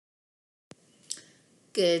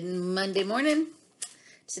Good Monday morning.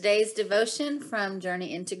 Today's devotion from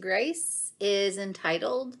Journey into Grace is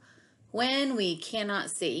entitled When We Cannot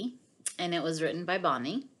See, and it was written by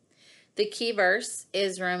Bonnie. The key verse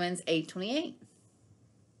is Romans 8:28.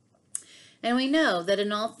 And we know that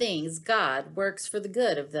in all things God works for the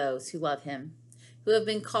good of those who love him, who have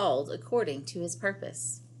been called according to his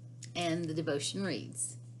purpose. And the devotion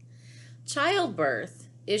reads, Childbirth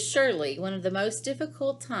is surely one of the most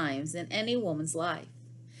difficult times in any woman's life.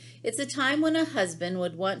 It's a time when a husband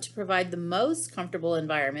would want to provide the most comfortable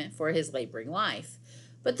environment for his laboring wife,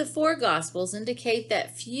 but the four Gospels indicate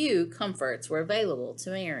that few comforts were available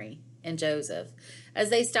to Mary and Joseph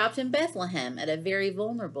as they stopped in Bethlehem at a very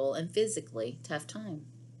vulnerable and physically tough time.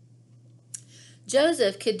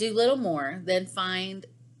 Joseph could do little more than find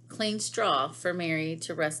clean straw for Mary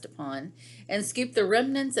to rest upon and scoop the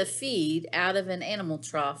remnants of feed out of an animal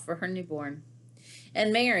trough for her newborn.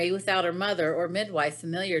 And Mary, without her mother or midwife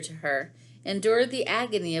familiar to her, endured the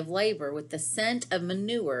agony of labor with the scent of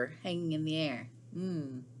manure hanging in the air.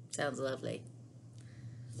 Sounds lovely.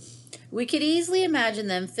 We could easily imagine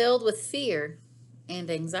them filled with fear and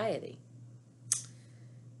anxiety.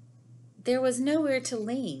 There was nowhere to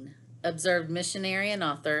lean, observed missionary and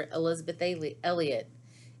author Elizabeth Elliot,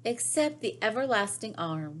 except the everlasting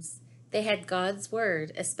arms. They had God's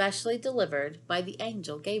word, especially delivered by the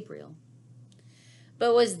angel Gabriel.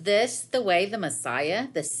 But was this the way the Messiah,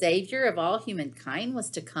 the Savior of all humankind, was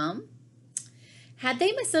to come? Had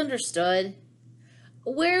they misunderstood?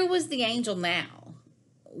 Where was the angel now?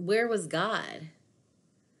 Where was God?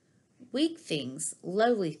 Weak things,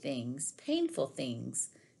 lowly things, painful things,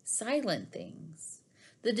 silent things.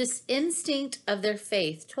 The instinct of their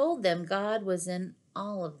faith told them God was in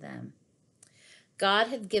all of them. God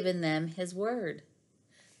had given them his word.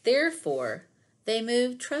 Therefore, they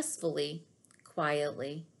moved trustfully,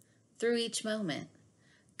 quietly, through each moment,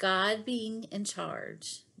 God being in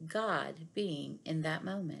charge, God being in that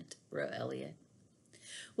moment, wrote Eliot.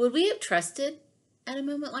 Would we have trusted at a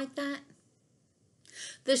moment like that?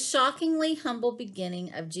 The shockingly humble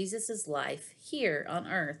beginning of Jesus' life here on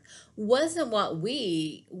earth wasn't what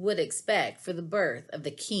we would expect for the birth of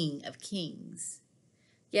the King of Kings.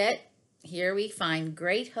 Yet, here we find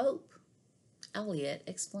great hope, Eliot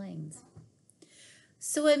explains.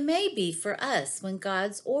 So it may be for us when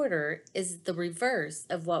God's order is the reverse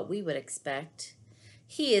of what we would expect.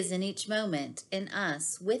 He is in each moment in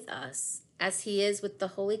us, with us, as he is with the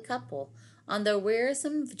holy couple on their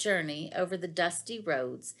wearisome journey over the dusty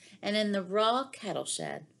roads and in the raw cattle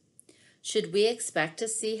shed. Should we expect to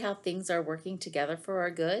see how things are working together for our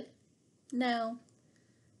good? No,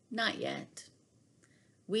 not yet.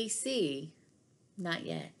 We see, not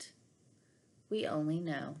yet. We only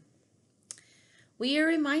know. We are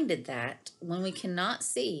reminded that when we cannot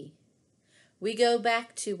see, we go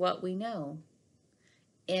back to what we know.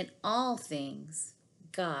 In all things,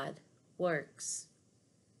 God works.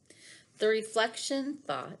 The reflection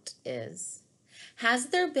thought is, has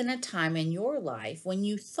there been a time in your life when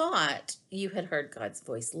you thought you had heard God's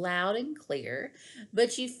voice loud and clear,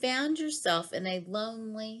 but you found yourself in a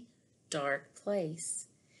lonely, dark place,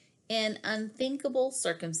 in unthinkable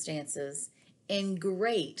circumstances, in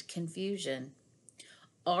great confusion?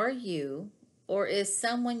 Are you, or is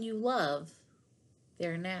someone you love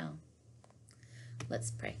there now?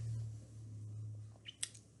 Let's pray.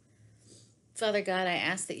 Father God, I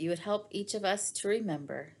ask that you would help each of us to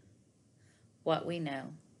remember what we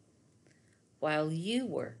know while you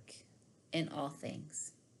work in all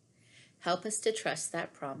things. Help us to trust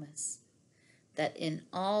that promise that in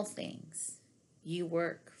all things you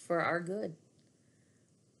work for our good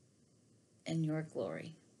and your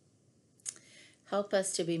glory. Help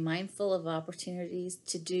us to be mindful of opportunities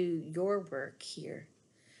to do your work here,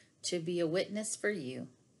 to be a witness for you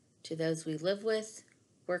to those we live with,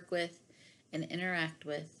 work with, and interact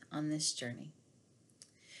with on this journey.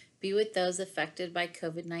 Be with those affected by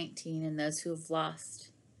COVID-19 and those who have lost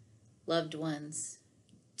loved ones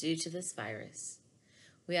due to this virus.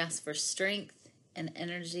 We ask for strength and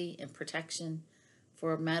energy and protection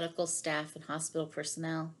for medical staff and hospital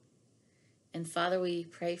personnel. And Father, we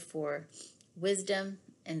pray for wisdom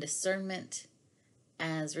and discernment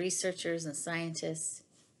as researchers and scientists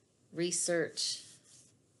research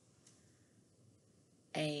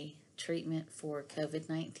a treatment for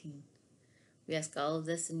COVID-19. We ask all of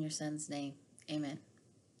this in your son's name. Amen.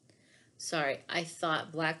 Sorry, I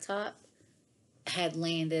thought Blacktop had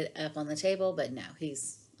landed up on the table, but no,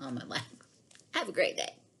 he's on my lap. Have a great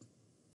day.